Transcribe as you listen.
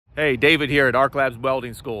Hey, David here at Arc Labs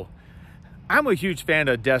Welding School. I'm a huge fan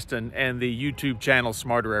of Destin and the YouTube channel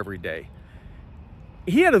Smarter Every Day.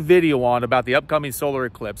 He had a video on about the upcoming solar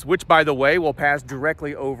eclipse, which, by the way, will pass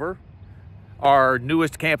directly over our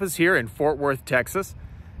newest campus here in Fort Worth, Texas.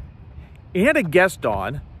 He had a guest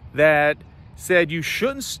on that said you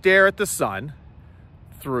shouldn't stare at the sun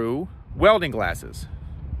through welding glasses.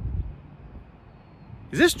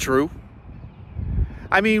 Is this true?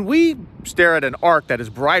 I mean, we stare at an arc that is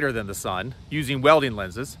brighter than the sun using welding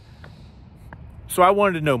lenses. So I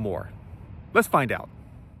wanted to know more. Let's find out.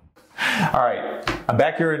 All right, I'm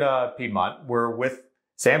back here at Piedmont. We're with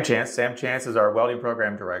Sam Chance. Sam Chance is our welding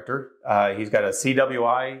program director. He's got a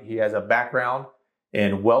CWI. He has a background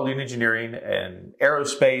in welding engineering and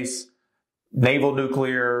aerospace, naval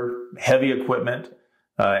nuclear, heavy equipment.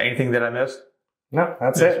 Anything that I missed? No,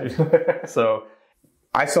 that's it. So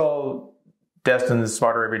I saw Destin's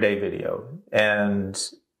Smarter Everyday video, and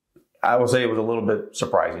I will say it was a little bit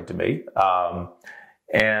surprising to me.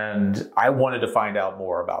 And I wanted to find out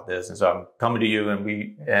more about this. And so I'm coming to you,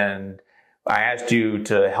 and I asked you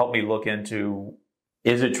to help me look into,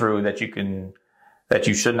 is it true that you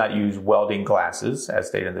should not use welding glasses, as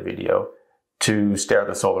stated in the video, to stare at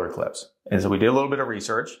the solar eclipse? And so we did a little bit of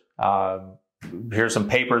research. Here's some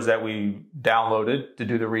papers that we downloaded to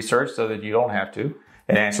do the research so that you don't have to,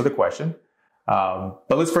 and answer the question.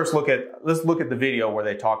 But let's first look at the video where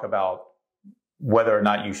they talk about whether or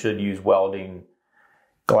not you should use welding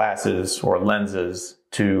glasses or lenses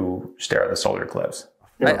to stare at the solar eclipse.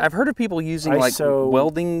 I've heard of people using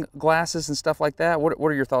welding glasses and stuff like that. What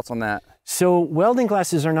are your thoughts on that? So welding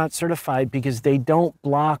glasses are not certified because they don't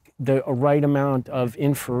block the right amount of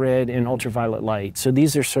infrared and ultraviolet light. So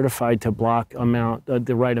these are certified to block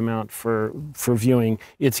the right amount for viewing.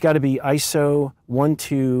 It's got to be ISO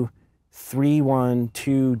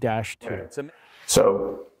 12312-2.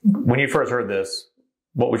 So when you first heard this,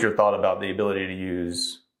 what was your thought about the ability to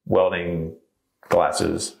use welding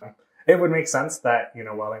glasses? It would make sense that,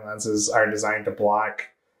 welding lenses are designed to block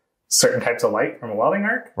certain types of light from a welding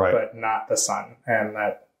arc, right, but not the sun. And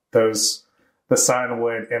that the sun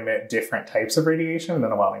would emit different types of radiation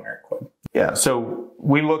than a welding arc would. Yeah, so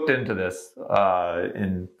we looked into this,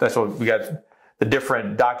 and that's what we got, the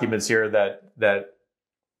different documents here that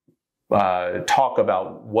talk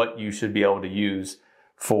about what you should be able to use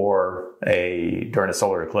during a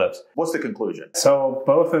solar eclipse. What's the conclusion? So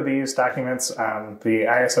both of these documents, the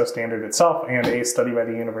ISO standard itself and a study by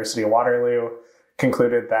the University of Waterloo,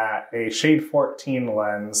 concluded that a shade 14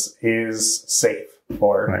 lens is safe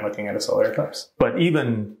for looking at a solar eclipse. But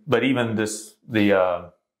even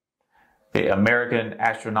the American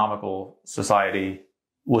Astronomical Society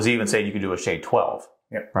was even saying you could do a shade 12.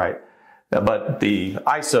 Yep. Right. But the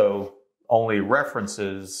ISO only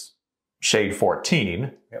references shade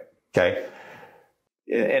 14. Yep. Okay.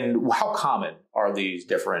 And how common are these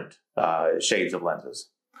different shades of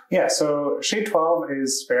lenses? Yeah, so shade 12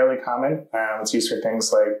 is fairly common. It's used for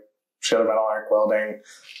things like shielded metal arc welding,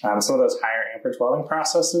 some of those higher amperage welding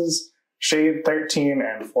processes. Shade 13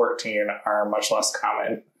 and 14 are much less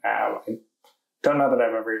common. I don't know that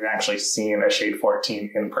I've ever actually seen a shade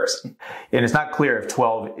 14 in person. And it's not clear if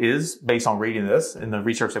 12 is, based on reading this and the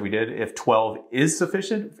research that we did, if 12 is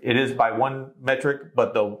sufficient. It is by one metric,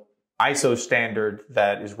 but the ISO standard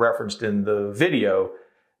that is referenced in the video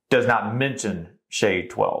does not mention shade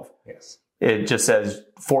 12. Yes. It just says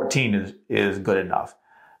 14 is good enough.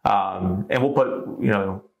 And we'll put,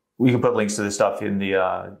 we can put links to this stuff in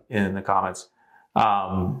the comments.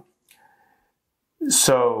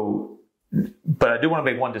 But I do want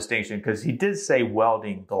to make one distinction, because he did say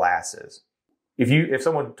welding glasses. If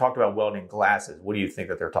someone talked about welding glasses, what do you think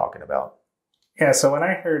that they're talking about? Yeah, so when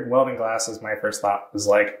I heard welding glasses, my first thought was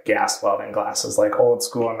like gas welding glasses, like old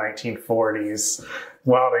school 1940s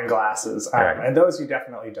welding glasses. Right. And those you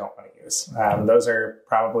definitely don't want to use. Those are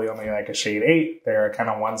probably only like a shade 8. They're kind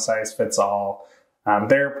of one size fits all.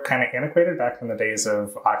 They're kind of antiquated back in the days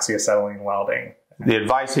of oxyacetylene welding. The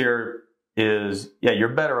advice here is, you're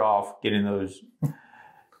better off getting those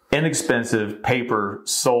inexpensive paper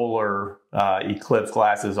solar eclipse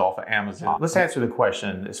glasses off of Amazon. Let's answer the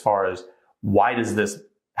question as far as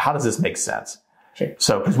how does this make sense? Sure.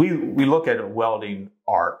 So, because we look at a welding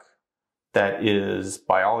arc that is,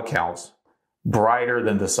 by all accounts, brighter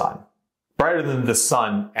than the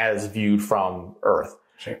sun as viewed from Earth.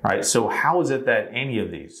 Sure. Right. So how is it that any of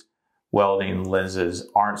these welding lenses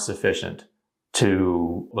aren't sufficient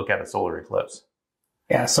to look at a solar eclipse?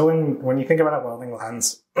 Yeah, so when you think about a welding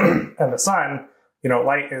lens and the sun,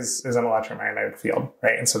 light is an electromagnetic field,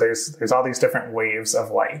 right? And so there's all these different waves of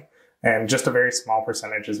light, and just a very small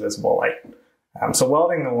percentage is visible light. So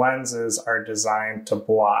welding lenses are designed to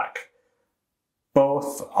block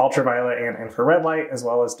both ultraviolet and infrared light, as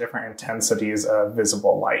well as different intensities of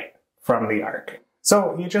visible light from the arc.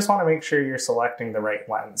 So you just want to make sure you're selecting the right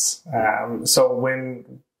lens. So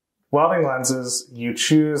when welding lenses, you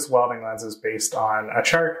choose welding lenses based on a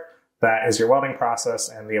chart that is your welding process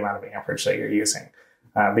and the amount of amperage that you're using.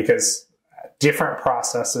 Because different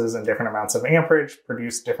processes and different amounts of amperage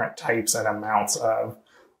produce different types and amounts of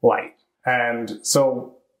light. And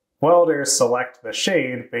so welders select the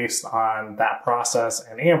shade based on that process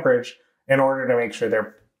and amperage in order to make sure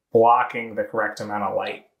they're blocking the correct amount of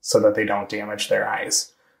light so that they don't damage their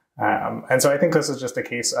eyes. And so I think this is just a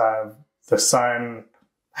case of the sun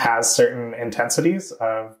has certain intensities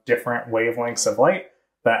of different wavelengths of light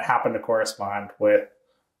that happen to correspond with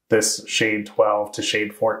this shade 12 to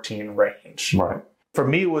shade 14 range. Right. For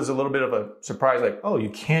me, it was a little bit of a surprise, like, oh, you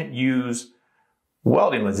can't use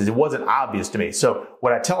welding lenses. It wasn't obvious to me. So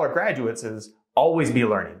what I tell our graduates is always be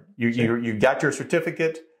learning. You got your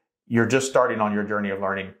certificate. You're just starting on your journey of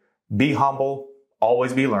learning. Be humble.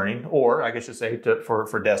 Always be learning. Or I guess you say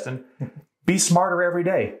for Destin, be smarter every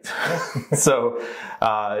day. So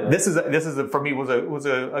this is for me was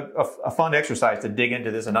a fun exercise to dig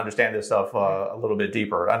into this and understand this stuff a little bit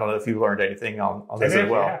deeper. I don't know if you learned anything on this as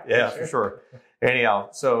well. Yeah, for sure. Anyhow,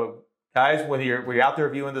 so guys, when you're out there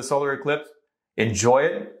viewing the solar eclipse, enjoy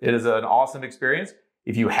it. It is an awesome experience.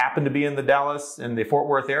 If you happen to be in the Dallas and the Fort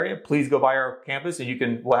Worth area, please go by our campus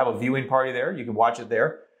and we'll have a viewing party there. You can watch it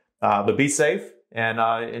there. But be safe and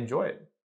enjoy it.